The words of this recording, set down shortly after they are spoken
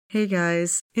Hey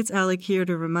guys, it's Alec here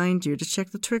to remind you to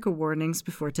check the trigger warnings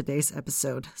before today's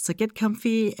episode. So get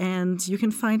comfy and you can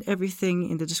find everything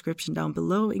in the description down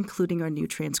below, including our new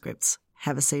transcripts.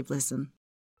 Have a safe listen.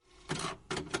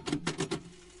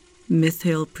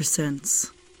 Mythill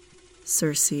presents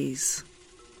Circes.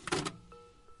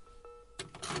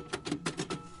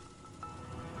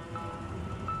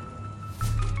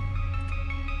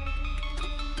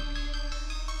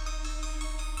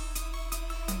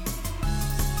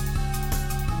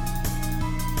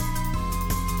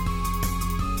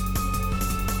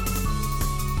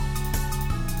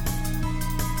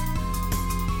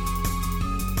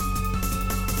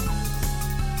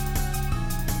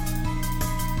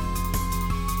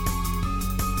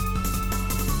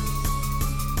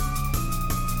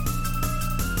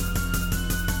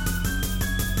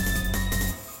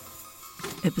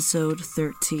 Episode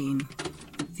 13,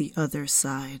 The Other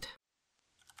Side.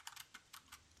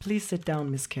 Please sit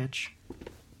down, Miss Ketch.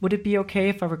 Would it be okay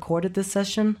if I recorded this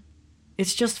session?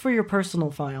 It's just for your personal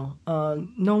file.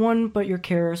 No one but your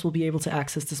carers will be able to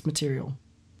access this material.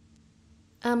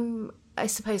 I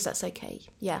suppose that's okay,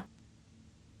 yeah.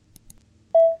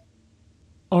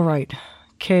 Alright,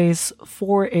 case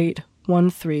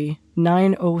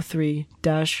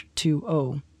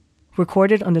 4813903-20.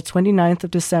 Recorded on the 29th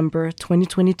of December,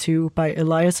 2022 by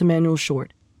Elias Emmanuel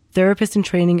Short, therapist in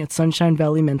training at Sunshine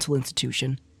Valley Mental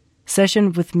Institution.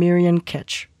 Session with Miriam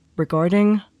Ketch.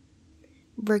 Regarding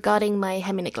my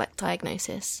hemi-neglect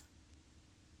diagnosis.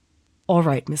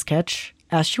 Alright, Miss Ketch,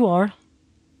 as you are.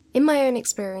 In my own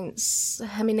experience,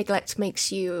 hemi-neglect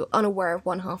makes you unaware of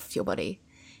one half of your body.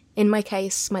 In my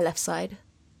case, my left side.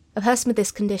 A person with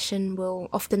this condition will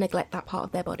often neglect that part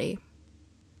of their body.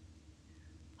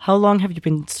 How long have you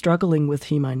been struggling with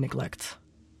hemi neglect?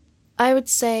 I would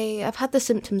say I've had the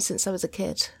symptoms since I was a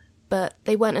kid, but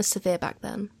they weren't as severe back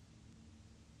then.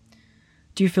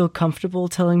 Do you feel comfortable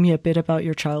telling me a bit about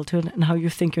your childhood and how you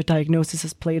think your diagnosis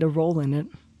has played a role in it?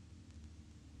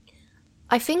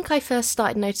 I think I first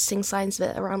started noticing signs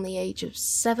of it around the age of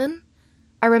 7.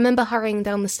 I remember hurrying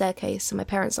down the staircase in my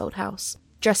parents' old house,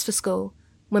 dressed for school,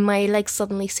 when my legs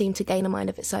suddenly seemed to gain a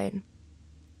mind of its own.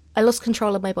 I lost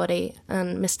control of my body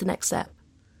and missed the next step.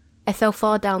 I fell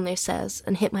far down those stairs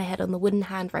and hit my head on the wooden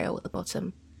handrail at the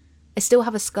bottom. I still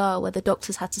have a scar where the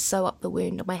doctors had to sew up the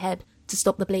wound on my head to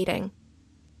stop the bleeding.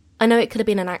 I know it could have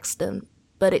been an accident,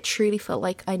 but it truly felt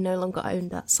like I no longer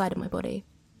owned that side of my body.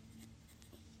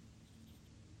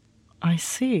 I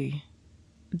see.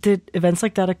 Did events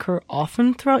like that occur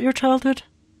often throughout your childhood?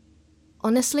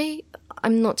 Honestly,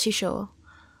 I'm not too sure.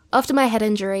 After my head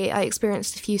injury, I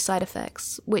experienced a few side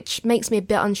effects, which makes me a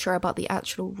bit unsure about the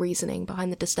actual reasoning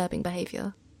behind the disturbing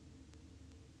behaviour.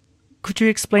 Could you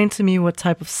explain to me what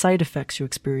type of side effects you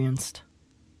experienced?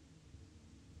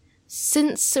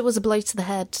 Since it was a blow to the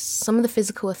head, some of the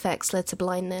physical effects led to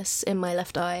blindness in my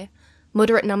left eye,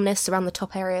 moderate numbness around the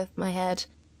top area of my head,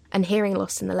 and hearing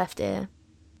loss in the left ear.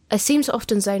 I seemed to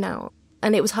often zone out,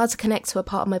 and it was hard to connect to a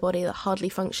part of my body that hardly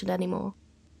functioned anymore.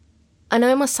 I know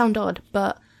it must sound odd,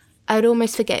 but I'd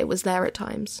almost forget it was there at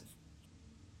times.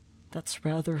 That's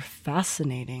rather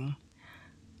fascinating.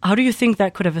 How do you think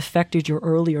that could have affected your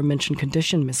earlier mentioned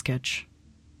condition, Miss Ketch?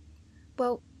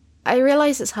 Well, I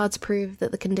realise it's hard to prove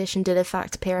that the condition did in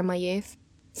fact appear in my youth,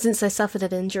 since I suffered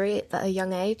an injury at a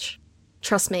young age.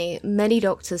 Trust me, many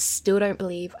doctors still don't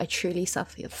believe I truly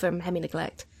suffer from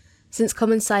hemi-neglect, since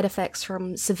common side effects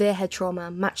from severe head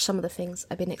trauma match some of the things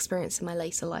I've been experiencing in my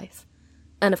later life,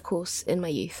 and of course, in my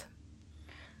youth.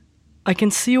 I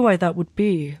can see why that would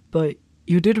be, but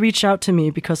you did reach out to me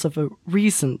because of a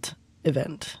recent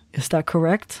event. Is that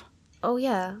correct? Oh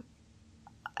yeah,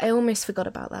 I almost forgot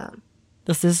about that.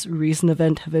 Does this recent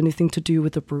event have anything to do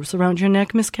with the bruise around your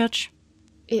neck, Miss Ketch?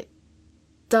 It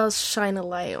does shine a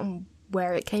light on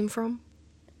where it came from.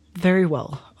 Very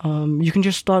well. You can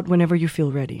just start whenever you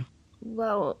feel ready.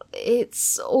 Well,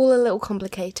 it's all a little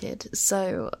complicated,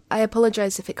 so I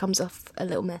apologise if it comes off a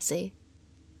little messy.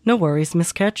 No worries,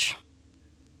 Miss Ketch.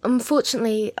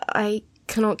 Unfortunately, I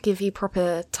cannot give you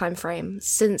proper time frame,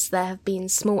 since there have been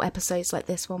small episodes like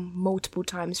this one multiple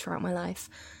times throughout my life.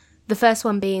 The first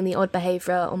one being the odd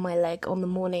behaviour on my leg on the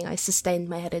morning I sustained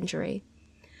my head injury.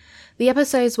 The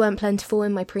episodes weren't plentiful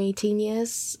in my pre-teen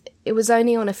years. It was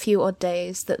only on a few odd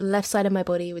days that the left side of my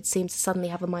body would seem to suddenly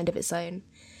have a mind of its own.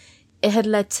 It had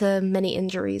led to many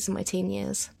injuries in my teen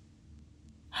years.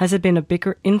 Has it been a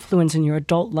bigger influence in your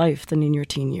adult life than in your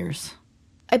teen years?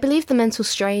 I believe the mental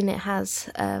strain it has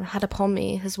had upon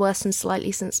me has worsened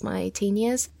slightly since my teen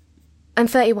years. I'm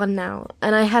 31 now,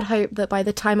 and I had hoped that by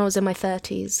the time I was in my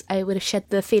 30s, I would have shed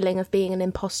the feeling of being an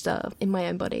imposter in my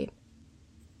own body.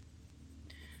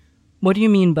 What do you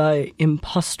mean by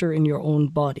imposter in your own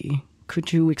body?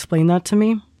 Could you explain that to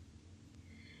me?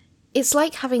 It's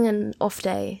like having an off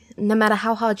day, no matter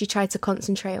how hard you try to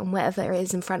concentrate on whatever it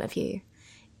is in front of you.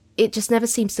 It just never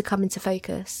seems to come into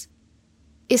focus.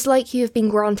 It's like you have been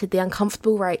granted the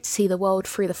uncomfortable right to see the world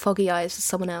through the foggy eyes of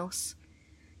someone else.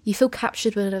 You feel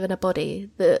captured within a body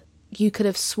that you could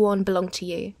have sworn belonged to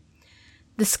you.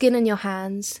 The skin in your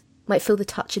hands might feel the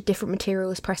touch of different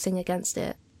materials pressing against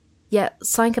it, yet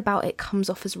something about it comes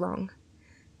off as wrong.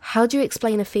 How do you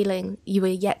explain a feeling you are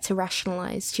yet to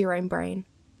rationalise to your own brain?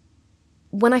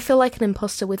 When I feel like an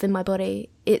imposter within my body,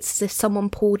 it's as if someone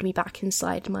pulled me back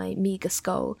inside my meagre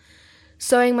skull,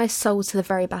 sewing my soul to the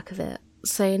very back of it,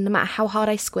 so no matter how hard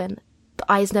I squint,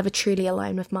 the eyes never truly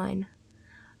align with mine.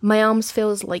 My arms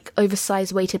feel like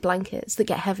oversized weighted blankets that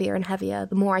get heavier and heavier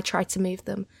the more I try to move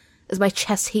them, as my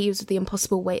chest heaves with the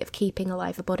impossible weight of keeping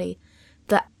alive a body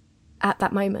that, at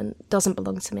that moment, doesn't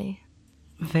belong to me.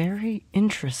 Very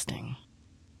interesting.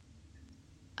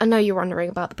 I know you're wondering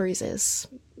about the bruises.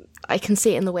 I can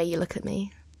see it in the way you look at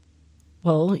me.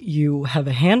 Well, you have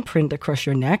a handprint across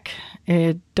your neck.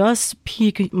 It does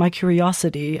pique my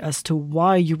curiosity as to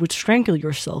why you would strangle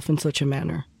yourself in such a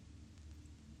manner.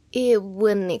 It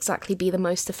wouldn't exactly be the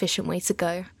most efficient way to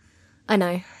go. I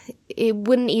know. It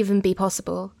wouldn't even be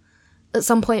possible. At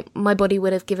some point, my body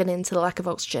would have given in to the lack of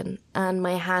oxygen, and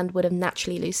my hand would have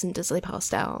naturally loosened as I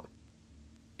passed out.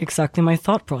 Exactly my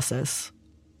thought process.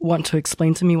 Want to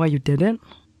explain to me why you did it?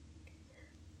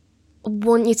 I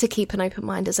want you to keep an open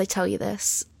mind as I tell you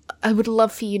this. I would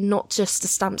love for you not just to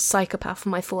stamp psychopath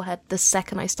on my forehead the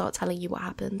second I start telling you what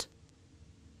happened.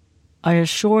 I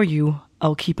assure you,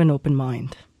 I'll keep an open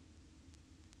mind.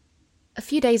 A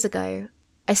few days ago,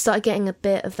 I started getting a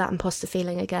bit of that imposter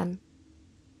feeling again.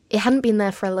 It hadn't been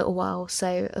there for a little while,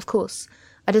 so, of course,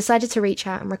 I decided to reach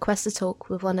out and request a talk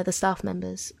with one of the staff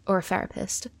members, or a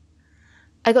therapist.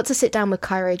 I got to sit down with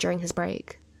Cairo during his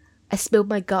break. I spilled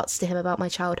my guts to him about my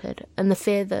childhood, and the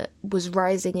fear that was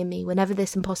rising in me whenever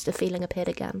this imposter feeling appeared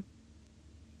again.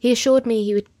 He assured me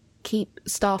he would keep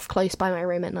staff close by my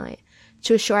room at night,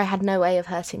 to assure I had no way of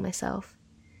hurting myself.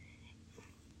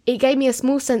 It gave me a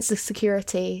small sense of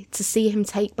security to see him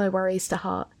take my worries to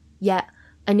heart, yet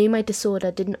I knew my disorder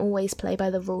didn't always play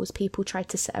by the rules people tried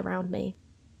to set around me.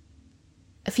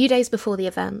 A few days before the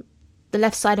event, the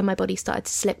left side of my body started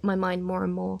to slip my mind more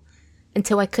and more,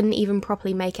 until I couldn't even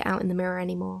properly make it out in the mirror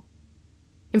anymore.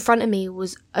 In front of me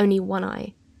was only one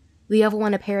eye, the other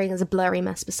one appearing as a blurry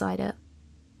mess beside it.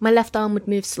 My left arm would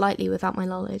move slightly without my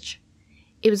knowledge.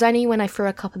 It was only when I threw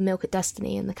a cup of milk at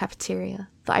Destiny in the cafeteria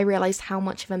that I realised how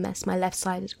much of a mess my left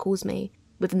side had caused me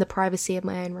within the privacy of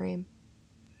my own room.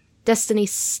 Destiny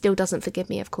still doesn't forgive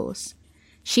me, of course.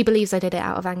 She believes I did it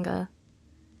out of anger.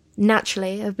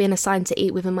 Naturally, I've been assigned to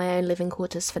eat within my own living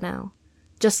quarters for now,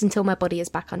 just until my body is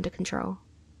back under control.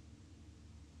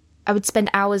 I would spend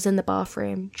hours in the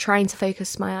bathroom, trying to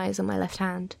focus my eyes on my left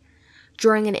hand,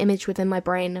 drawing an image within my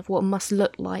brain of what it must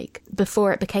look like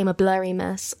before it became a blurry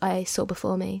mess I saw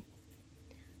before me.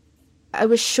 I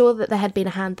was sure that there had been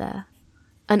a hand there,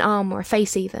 an arm or a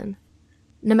face even.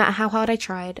 No matter how hard I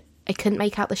tried, I couldn't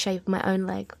make out the shape of my own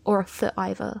leg, or a foot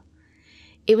either.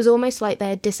 It was almost like they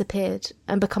had disappeared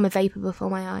and become a vapour before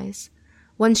my eyes,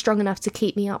 one strong enough to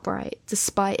keep me upright,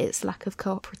 despite its lack of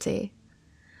cooperative.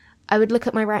 I would look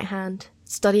at my right hand,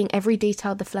 studying every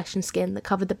detail of the flesh and skin that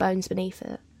covered the bones beneath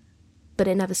it, but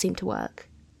it never seemed to work.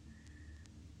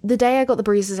 The day I got the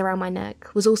bruises around my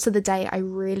neck was also the day I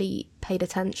really paid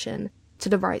attention to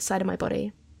the right side of my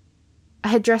body. I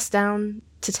had dressed down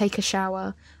to take a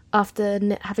shower after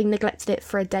having neglected it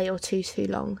for a day or two too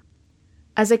long.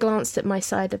 As I glanced at my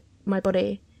side of my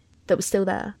body that was still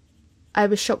there, I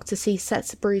was shocked to see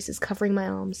sets of bruises covering my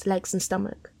arms, legs and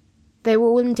stomach. They were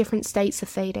all in different states of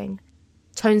fading,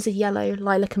 tones of yellow,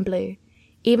 lilac and blue.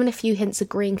 Even a few hints of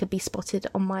green could be spotted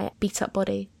on my beat-up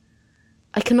body.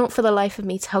 I cannot for the life of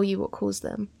me tell you what caused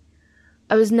them.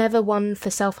 I was never one for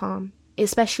self-harm,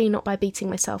 especially not by beating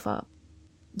myself up.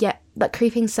 Yet, that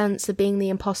creeping sense of being the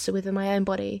imposter within my own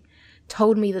body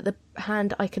told me that the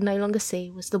hand I could no longer see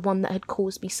was the one that had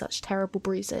caused me such terrible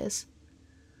bruises.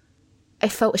 I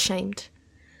felt ashamed.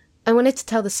 I wanted to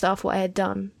tell the staff what I had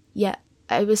done, yet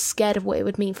I was scared of what it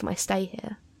would mean for my stay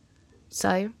here.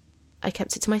 So, I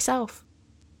kept it to myself.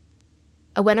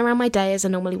 I went around my day as I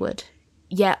normally would,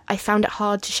 yet I found it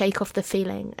hard to shake off the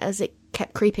feeling as it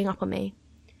kept creeping up on me.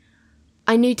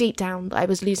 I knew deep down that I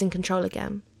was losing control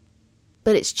again,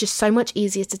 but it's just so much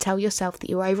easier to tell yourself that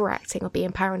you're overacting or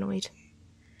being paranoid.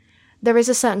 There is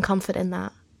a certain comfort in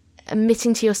that.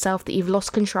 Admitting to yourself that you've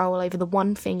lost control over the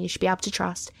one thing you should be able to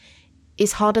trust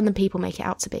is harder than people make it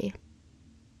out to be.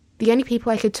 The only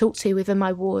people I could talk to within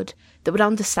my ward that would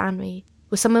understand me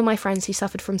were some of my friends who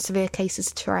suffered from severe cases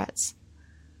of Tourette's.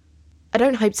 I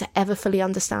don't hope to ever fully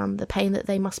understand the pain that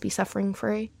they must be suffering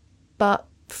through, but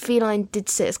Feline did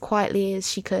sit as quietly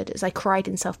as she could as I cried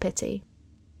in self-pity.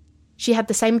 She had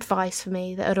the same advice for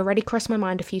me that had already crossed my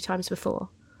mind a few times before.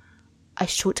 I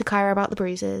should talk to Kyra about the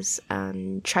bruises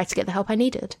and try to get the help I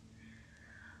needed.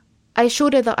 I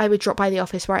assured her that I would drop by the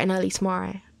office bright and early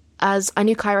tomorrow, as I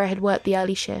knew Kyra had worked the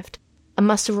early shift and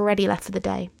must have already left for the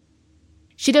day.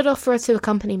 She did offer to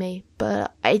accompany me,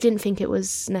 but I didn't think it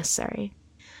was necessary.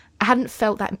 I hadn't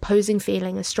felt that imposing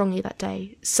feeling as strongly that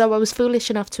day, so I was foolish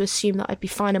enough to assume that I'd be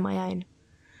fine on my own.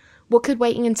 What could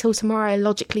waiting until tomorrow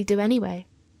logically do anyway?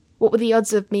 What were the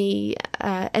odds of me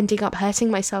ending up hurting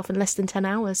myself in less than 10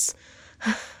 hours?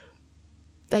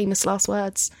 Famous last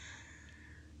words.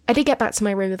 I did get back to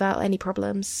my room without any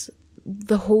problems.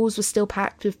 The halls were still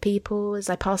packed with people as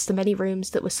I passed the many rooms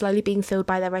that were slowly being filled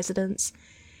by their residents.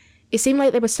 It seemed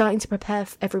like they were starting to prepare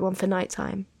everyone for night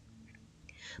time.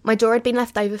 My door had been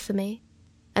left over for me,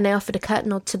 and I offered a curt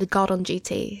nod to the guard on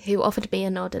duty, who offered me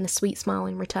a nod and a sweet smile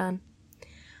in return.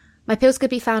 My pills could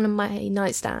be found on my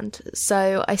nightstand,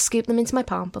 so I scooped them into my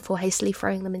palm before hastily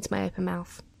throwing them into my open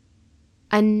mouth.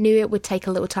 I knew it would take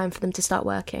a little time for them to start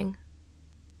working.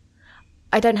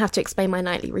 I don't have to explain my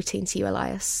nightly routine to you,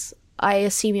 Elias. I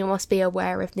assume you must be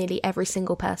aware of nearly every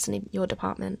single person in your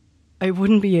department. I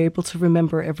wouldn't be able to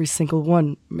remember every single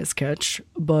one, Miss Ketch,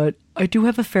 but I do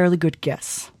have a fairly good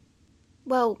guess.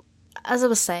 Well, as I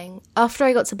was saying, after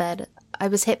I got to bed, I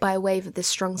was hit by a wave of this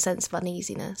strong sense of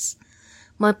uneasiness.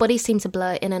 My body seemed to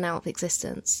blur in and out of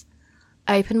existence.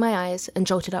 I opened my eyes and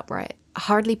jolted upright,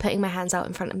 hardly putting my hands out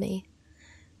in front of me.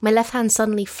 My left hand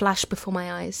suddenly flashed before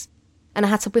my eyes, and I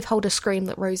had to withhold a scream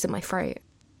that rose in my throat.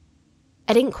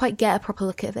 I didn't quite get a proper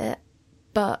look at it,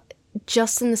 but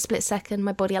just in the split second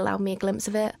my body allowed me a glimpse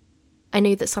of it, I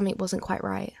knew that something wasn't quite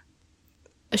right.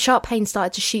 A sharp pain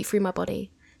started to shoot through my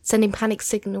body, sending panic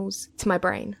signals to my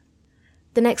brain.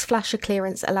 The next flash of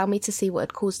clearance allowed me to see what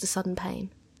had caused the sudden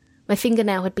pain. My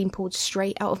fingernail had been pulled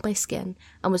straight out of my skin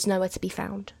and was nowhere to be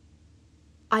found.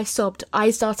 I sobbed,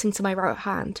 eyes darting to my right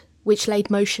hand, which laid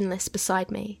motionless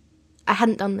beside me. I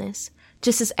hadn't done this.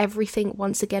 Just as everything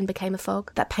once again became a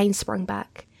fog, that pain sprung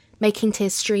back, making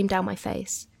tears stream down my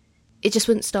face. It just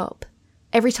wouldn't stop.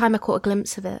 Every time I caught a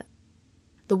glimpse of it,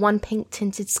 the one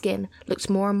pink-tinted skin looked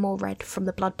more and more red from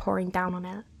the blood pouring down on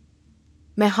it.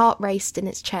 My heart raced in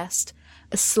its chest.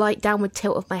 A slight downward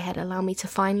tilt of my head allowed me to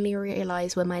finally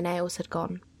realise where my nails had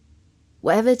gone.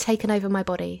 Whatever had taken over my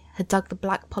body had dug the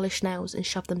black polished nails and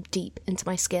shoved them deep into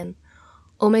my skin,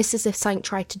 almost as if something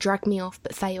tried to drag me off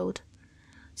but failed.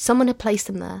 Someone had placed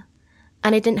them there,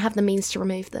 and I didn't have the means to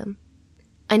remove them.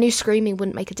 I knew screaming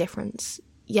wouldn't make a difference,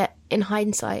 yet, in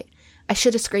hindsight, I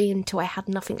should have screamed till I had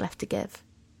nothing left to give.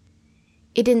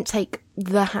 It didn't take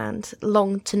the hand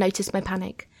long to notice my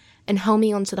panic and hurl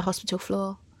me onto the hospital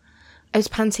floor. I was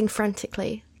panting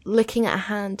frantically, looking at a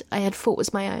hand I had thought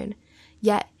was my own,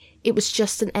 yet it was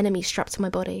just an enemy strapped to my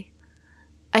body.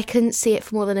 I couldn't see it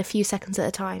for more than a few seconds at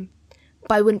a time,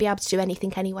 but I wouldn't be able to do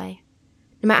anything anyway.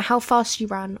 No matter how fast you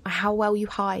run or how well you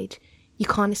hide, you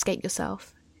can't escape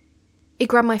yourself. It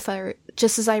grabbed my throat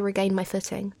just as I regained my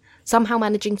footing, somehow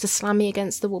managing to slam me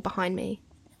against the wall behind me.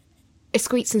 I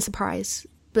squeaked in surprise,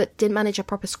 but didn't manage a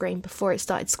proper scream before it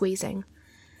started squeezing.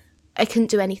 I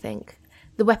couldn't do anything.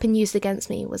 The weapon used against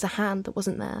me was a hand that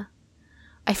wasn't there.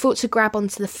 I fought to grab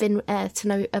onto the thin air to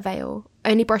no avail,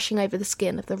 only brushing over the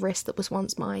skin of the wrist that was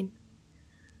once mine.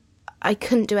 I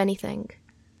couldn't do anything.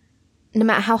 No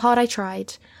matter how hard I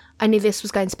tried, I knew this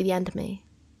was going to be the end of me,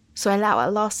 so I let out a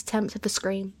last attempt at a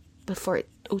scream before it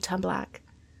all turned black.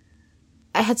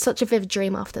 I had such a vivid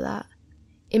dream after that.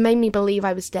 It made me believe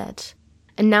I was dead,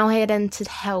 and now I had entered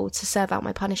hell to serve out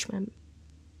my punishment.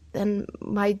 Then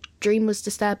my dream was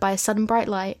disturbed by a sudden bright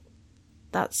light.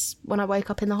 That's when I woke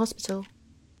up in the hospital.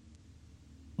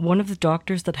 One of the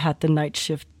doctors that had the night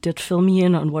shift did fill me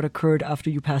in on what occurred after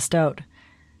you passed out,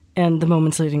 and the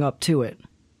moments leading up to it.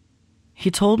 He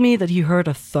told me that he heard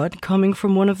a thud coming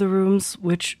from one of the rooms,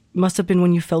 which must have been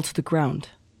when you fell to the ground.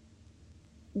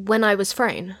 When I was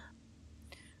thrown?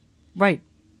 Right.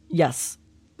 Yes.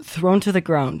 Thrown to the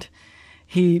ground.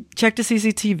 He checked the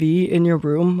CCTV in your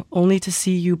room, only to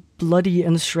see you bloody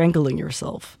and strangling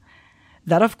yourself.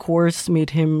 That, of course,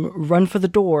 made him run for the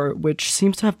door, which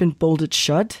seems to have been bolted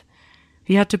shut.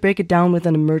 He had to break it down with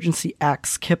an emergency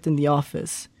axe kept in the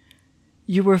office.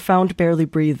 You were found barely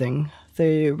breathing.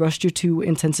 They rushed you to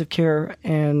intensive care,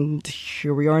 and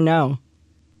here we are now.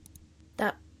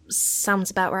 That sounds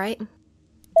about right.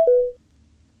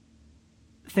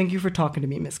 Thank you for talking to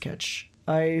me, Miss Ketch.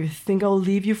 I think I'll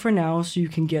leave you for now so you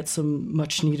can get some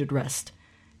much-needed rest.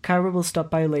 Kyra will stop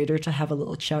by later to have a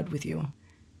little chat with you.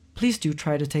 Please do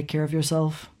try to take care of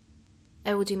yourself.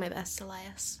 I will do my best,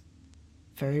 Elias.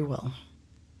 Very well.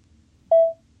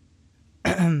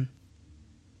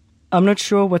 I'm not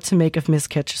sure what to make of Miss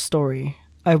Ketch's story.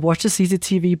 I watched the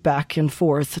CCTV back and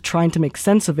forth, trying to make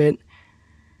sense of it.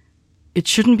 It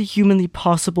shouldn't be humanly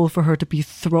possible for her to be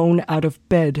thrown out of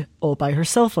bed all by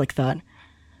herself like that,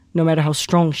 no matter how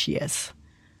strong she is.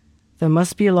 There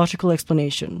must be a logical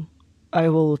explanation. I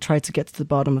will try to get to the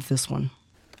bottom of this one.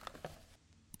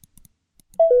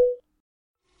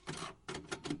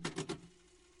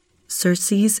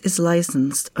 Circes is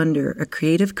licensed under a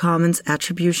Creative Commons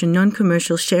Attribution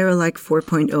Non-Commercial Share-alike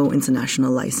 4.0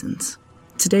 international license.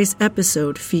 Today's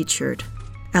episode featured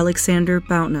Alexander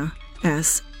Bautner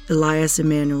as Elias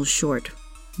Emmanuel Short,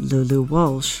 Lulu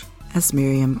Walsh as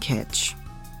Miriam Ketch.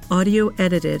 Audio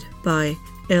edited by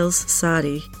Els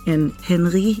Sadi and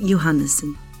Henry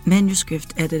Johannessen.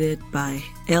 Manuscript edited by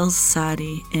Els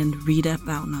Sadi and Rita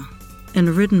Bautner. And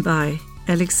written by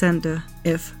Alexander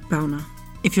F. Bautner.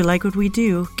 If you like what we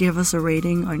do, give us a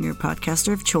rating on your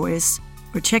podcaster of choice,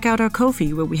 or check out our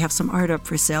Ko-fi where we have some art up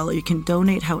for sale, or you can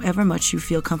donate however much you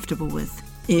feel comfortable with.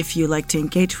 If you like to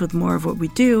engage with more of what we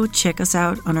do, check us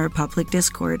out on our public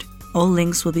Discord. All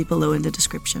links will be below in the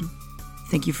description.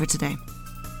 Thank you for today.